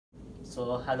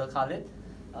So hello Khalid.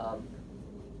 Um,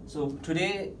 so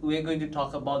today we are going to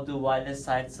talk about the wireless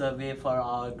site survey for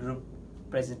our group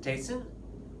presentation.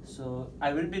 So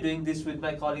I will be doing this with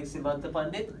my colleague Simanta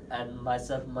Pandit and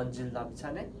myself Manjil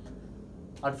Namchane.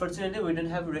 Unfortunately, we don't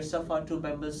have rest of our two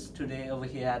members today over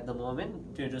here at the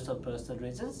moment due to some personal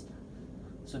reasons.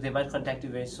 So they might contact you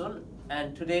very soon.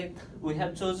 And today we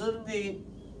have chosen the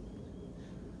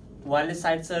wireless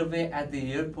site survey at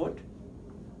the airport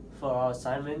for our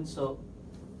assignment. So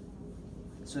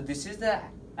this is the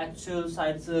actual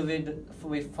site survey that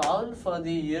we found for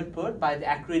the airport by the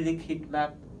acrylic heat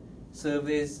map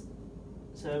surveys.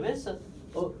 So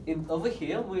over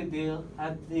here they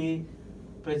have the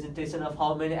presentation of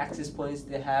how many access points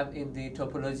they have in the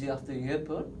topology of the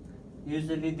airport.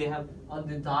 Usually they have on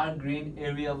the dark green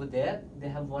area over there, they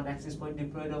have one access point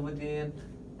deployed over there,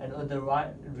 and on the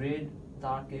red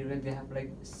dark area they have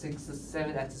like 6 or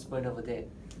 7 access points over there.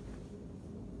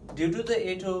 Due to the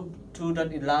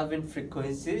 802.11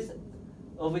 frequencies,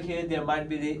 over here there might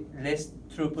be the less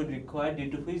throughput required, due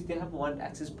to which they have one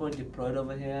access point deployed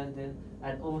over here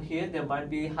and over here there might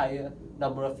be higher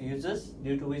number of users,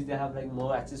 due to which they have like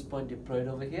more access point deployed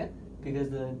over here because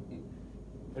the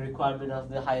requirement of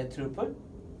the higher throughput.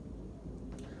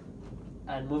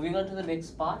 And moving on to the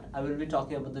next part, I will be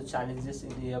talking about the challenges in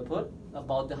the airport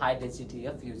about the high density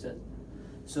of users.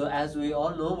 So as we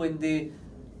all know, when the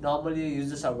normally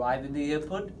users arrive in the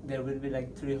airport, there will be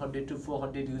like 300 to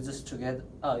 400 users together,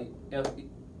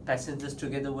 passengers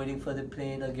together waiting for the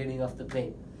plane or getting off the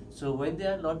plane. So when they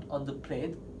are not on the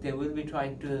plane, they will be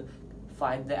trying to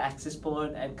find the access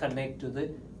point and connect to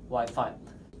the Wi-Fi.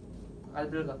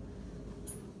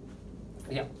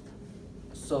 Yeah.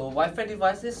 So Wi-Fi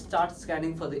devices start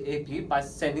scanning for the AP by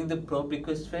sending the probe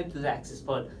request frame to the access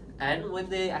point. And when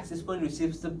the access point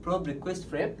receives the probe request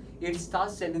frame, it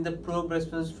starts sending the probe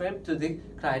response frame to the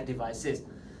client devices.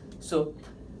 So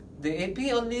the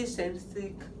AP only sends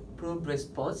the probe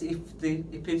response if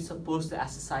it supports the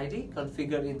SSID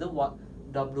configured in the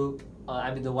the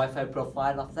Wi-Fi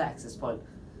profile of the access point.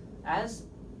 As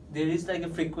there is like a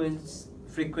frequent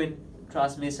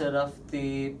transmission of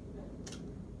the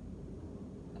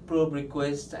probe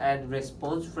request and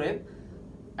response frame,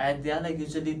 and they are like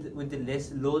usually with the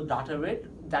low data rate,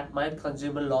 that might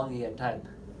consume a long airtime.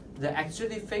 The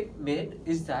actual effect made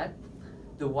is that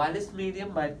the wireless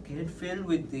medium might get filled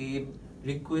with the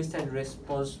request and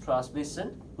response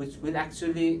transmission, which will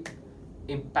actually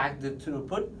impact the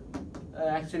throughput,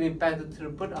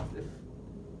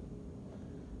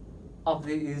 of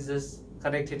the users,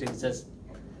 connected users,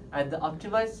 and the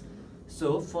optimized.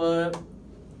 So for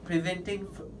preventing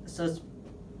such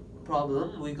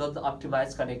problem, we got the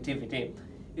optimized connectivity.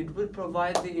 It will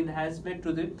provide the enhancement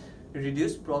to the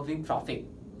reduced probing traffic.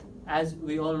 As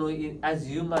we all know, as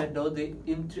you might know, the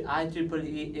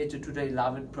IEEE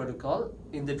 802.11 protocol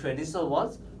in the traditional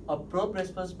ones, a probe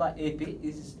response by AP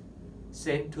is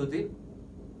sent to the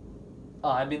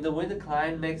when the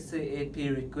client makes the AP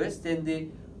request, then the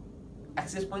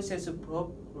access point sends a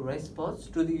probe response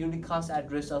to the unicast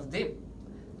address of the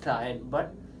client.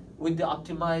 But with the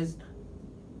optimized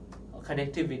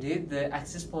connectivity, the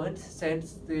access point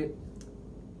sends the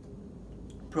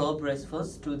probe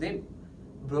response to the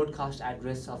broadcast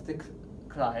address of the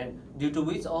client, due to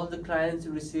which all the clients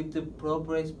receive the probe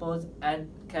response and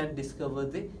can discover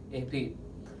the AP.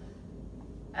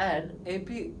 And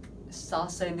AP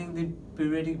starts sending the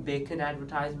periodic beacon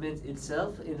advertisements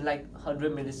itself in like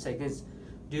 100 milliseconds,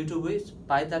 due to which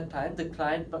by that time the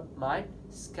client might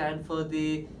scan for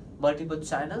the multiple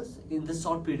channels in the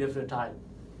short period of time,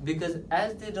 because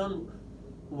as they don't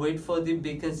wait for the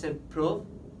beacons and probe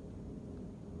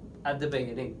at the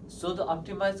beginning. So the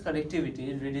optimized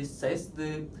connectivity reduces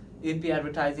the AP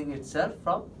advertising itself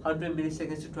from 100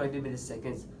 milliseconds to 20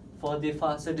 milliseconds for the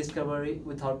faster discovery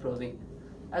without probing.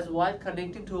 As while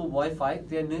connecting to a Wi-Fi,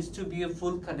 there needs to be a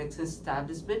full connection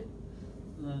establishment,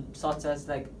 such as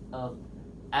like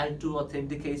L2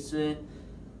 authentication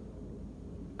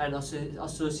and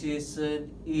association,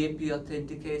 EAP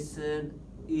authentication,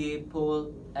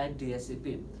 EAPOL, and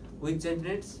DSCP, which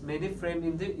generates many frames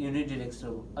in the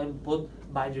unidirectional and both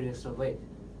bidirectional way.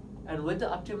 And with the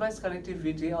optimized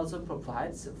connectivity also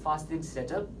provides fasting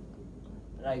setup,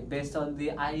 like based on the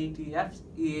IETF's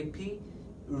EAP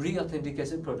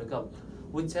re-authentication protocol,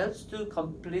 which helps to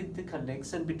complete the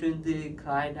connection between the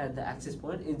client and the access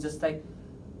point in just like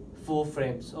 4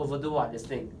 frames over the wireless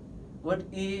link. What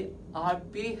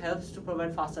ERP helps to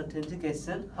provide fast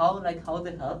authentication, how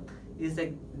they help is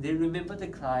like they remember the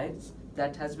clients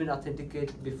that has been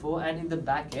authenticated before, and in the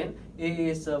back end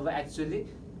AAS server actually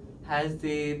has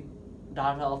the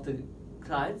data of the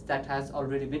clients that has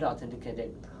already been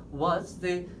authenticated. Once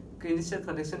the initial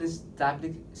connection is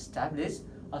established,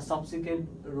 a subsequent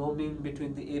roaming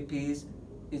between the APs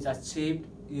is achieved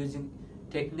using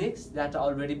techniques that are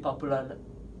already popular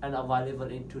and available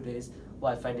in today's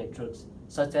Wi-Fi networks,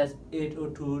 such as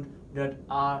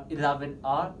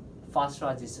 802.11r fast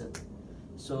transition.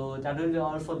 So that will be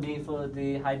all for me for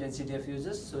the high density of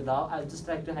users. So now I'd just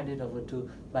like to hand it over to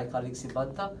my colleague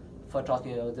Sibanta for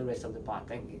talking about the rest of the part.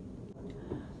 Thank you.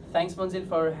 Thanks, Manzil,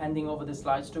 for handing over the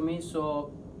slides to me.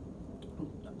 So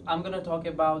I'm going to talk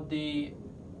about the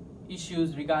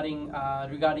issues regarding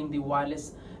the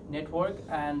wireless network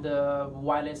and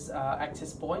wireless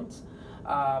access points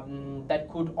that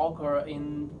could occur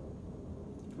in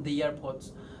the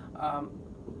airports.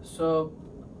 So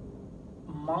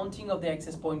mounting of the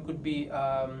access point could be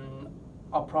a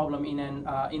problem in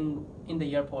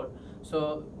the airport.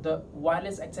 So the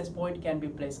wireless access point can be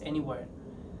placed anywhere.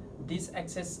 This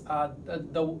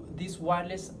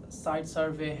wireless site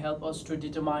survey help us to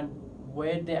determine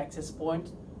where the access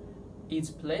point is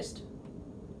placed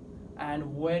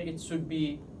and where it should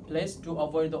be placed to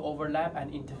avoid the overlap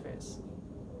and interface.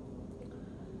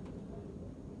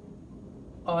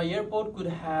 An airport could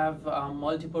have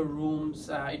multiple rooms.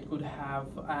 It could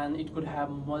have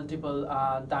multiple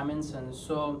dimensions.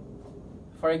 So,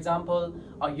 for example,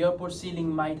 a airport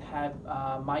ceiling might have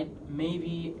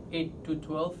maybe 8 to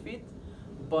 12 feet,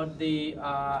 but the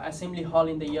assembly hall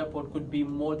in the airport could be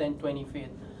more than 20 feet.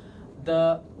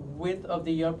 The width of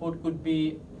the airport could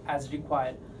be as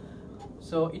required.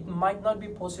 So it might not be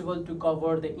possible to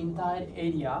cover the entire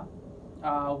area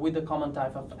with a common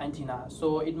type of antenna.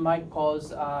 So it might cause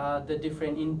the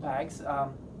different impacts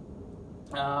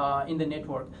in the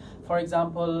network. For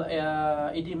example,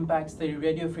 it impacts the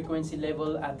radio frequency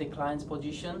level at the client's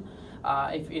position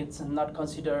if it's not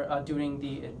considered during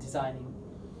the designing.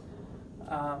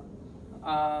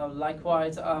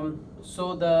 Likewise,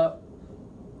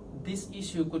 this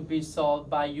issue could be solved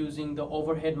by using the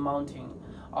overhead mounting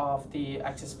of the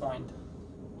access point.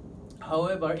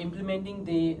 However, implementing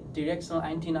the directional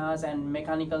antennas and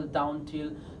mechanical down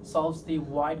tilt solves the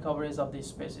wide coverage of these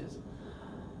spaces.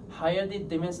 Higher the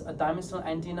dimensional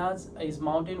antennas is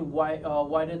mounted,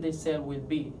 wider the cell will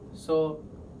be. So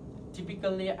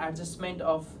typically adjustment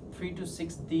of 3 to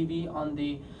 6 dB on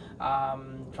the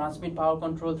transmit power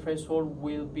control threshold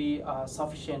will be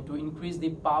sufficient to increase the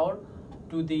power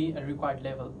to the required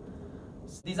level.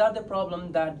 These are the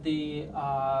problems that the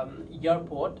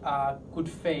airport could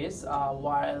face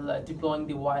while deploying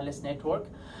the wireless network.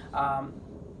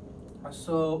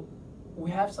 So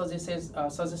we have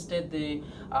suggested the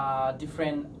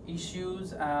different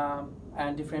issues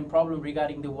and different problems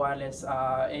regarding the wireless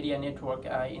area network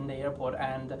in the airport,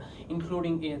 and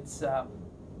including its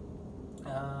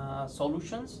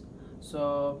solutions.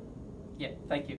 So yeah, thank you.